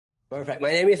Perfect.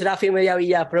 My name is Rafi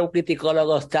Mediavilla from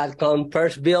Criticologos.com.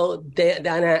 First, Bill,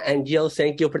 Dana, and Jill,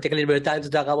 thank you particularly for your time to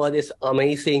talk about this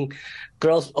amazing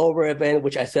crossover event,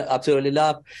 which I absolutely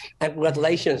love. And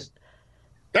congratulations.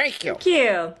 Thank you. Thank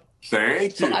you.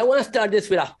 Thank you. So I want to start this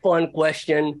with a fun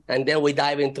question, and then we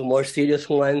dive into more serious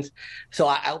ones. So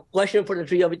a question for the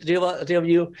three of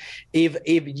you. If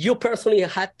you personally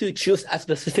had to choose a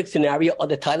specific scenario of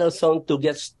the Tidal Zone to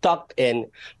get stuck in,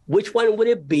 which one would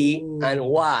it be and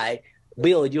why?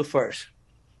 Bill, you first.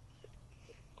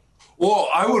 Well,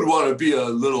 I would want to be a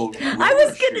little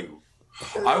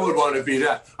I would want to be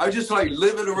that. I just like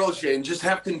live in a roller skate and just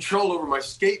have control over my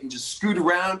skate and just scoot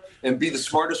around and be the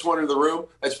smartest one in the room.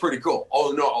 That's pretty cool.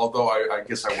 Oh, no, although I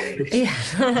guess I wouldn't be.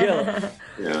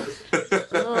 Yeah.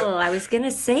 Oh, I was going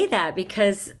to say that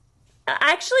because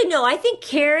actually, no, I think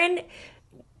Karen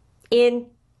in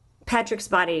Patrick's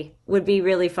body would be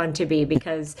really fun to be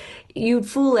because you'd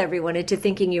fool everyone into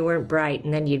thinking you weren't bright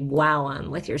and then you'd wow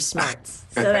them with your smarts.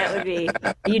 So that would be,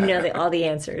 you'd know all the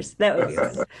answers. That would be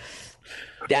fun.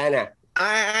 Dana.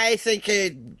 I think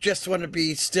I just want to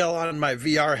be still on my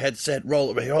VR headset,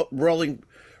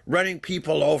 running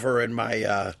people over in my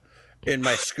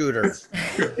scooter,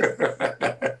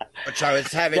 which I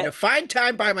was having a fine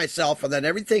time by myself, and then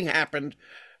everything happened.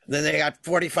 Then they got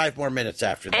 45 more minutes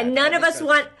after that. And none of us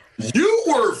want. You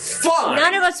were fun.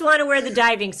 None of us want to wear the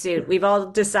diving suit. We've all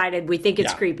decided we think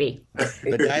it's creepy.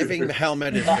 The diving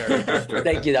helmet is very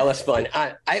Thank you. That was fun.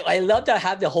 I love to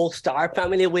have the whole Star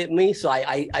family with me. So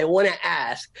I want to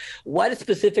ask, what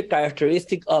specific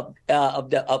characteristic of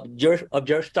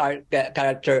your Star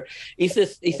character is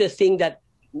this thing that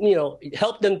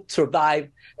help them survive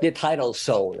the Tidal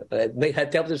Zone?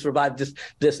 Help them survive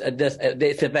this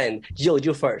event. Jill,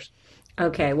 you first.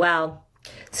 Okay. Well.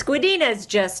 Squidina is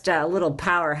just a little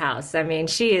powerhouse. I mean,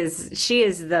 she is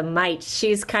the might.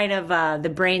 She's kind of the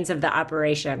brains of the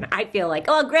operation. I feel like,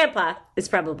 Grandpa is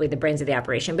probably the brains of the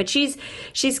operation, but she's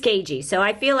cagey. So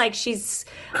I feel like she's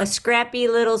a scrappy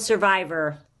little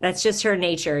survivor. That's just her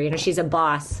nature. She's a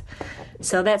boss.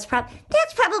 So that's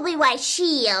probably why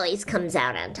she always comes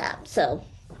out on top. So.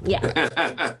 Yeah.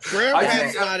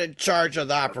 GrandPat's not in charge of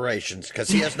the operations because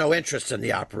he has no interest in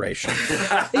the operations.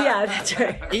 Yeah, that's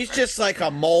right. He's just like a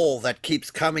mole that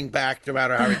keeps coming back no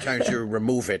matter how many times you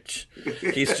remove it.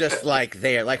 He's just like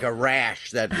there, like a rash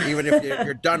that even if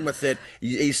you're done with it,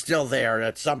 he's still there. And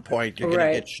at some point, you're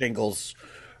going to get shingles.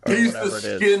 He's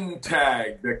the skin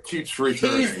tag that keeps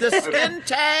returning. He's the skin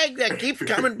tag that keeps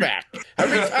coming back.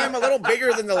 Every time a little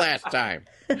bigger than the last time.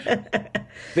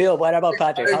 Bill, what about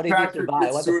Patrick? How did you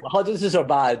survive? How does he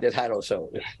survive the Tidal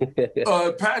Zone?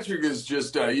 Patrick is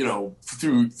just,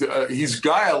 he's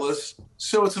guileless,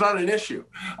 so it's not an issue.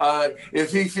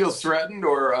 If he feels threatened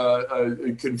or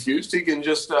confused, he can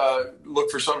just look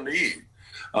for something to eat.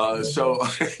 So,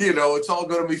 it's all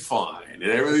going to be fine, and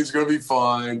everything's going to be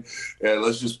fine, and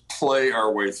let's just play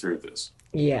our way through this.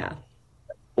 Yeah.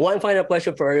 One final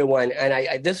question for everyone,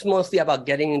 and this is mostly about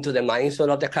getting into the mindset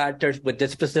of the characters with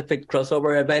this specific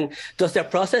crossover event. Does the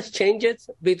process change it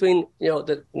between,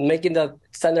 making the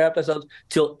standard episodes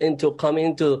into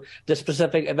coming to the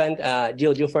specific event?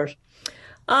 Jill, you first.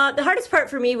 The hardest part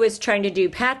for me was trying to do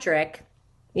Patrick,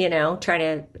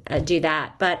 trying to do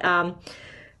that.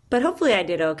 But hopefully I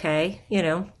did okay,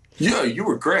 Yeah, you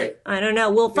were great. I don't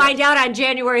know. We'll find out on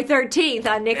January 13th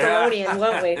on Nickelodeon,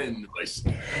 won't we? Nice.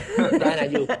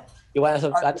 Dana, you want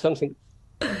to add something?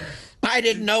 I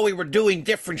didn't know we were doing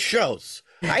different shows.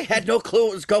 I had no clue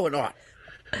what was going on.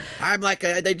 I'm like,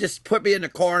 they just put me in the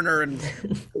corner and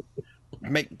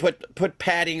put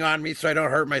padding on me so I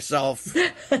don't hurt myself.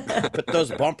 Put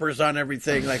those bumpers on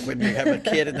everything, like when you have a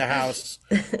kid in the house.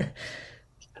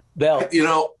 Bill,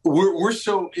 we're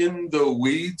so in the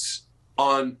weeds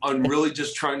on really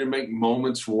just trying to make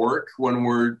moments work when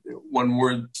we're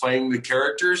playing the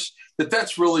characters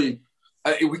that's really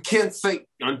we can't think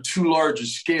on too large a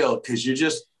scale because you're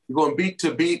going beat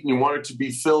to beat and you want it to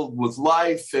be filled with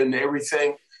life and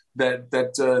everything that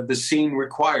the scene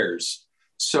requires.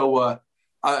 So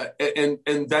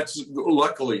and that's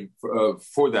luckily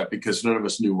for that because none of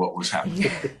us knew what was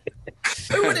happening.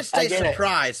 We want to stay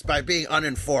surprised by being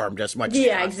uninformed as much.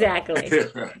 Yeah, exactly.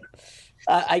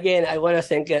 Again, I want to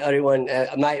thank everyone.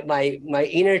 My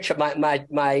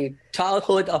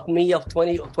childhood of me of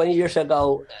 20 years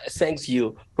ago. Thanks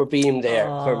you for being there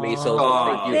for me. So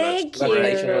thank you.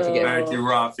 Thank you,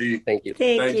 Rafi. Thank you.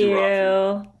 Thank you,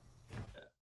 Rafi.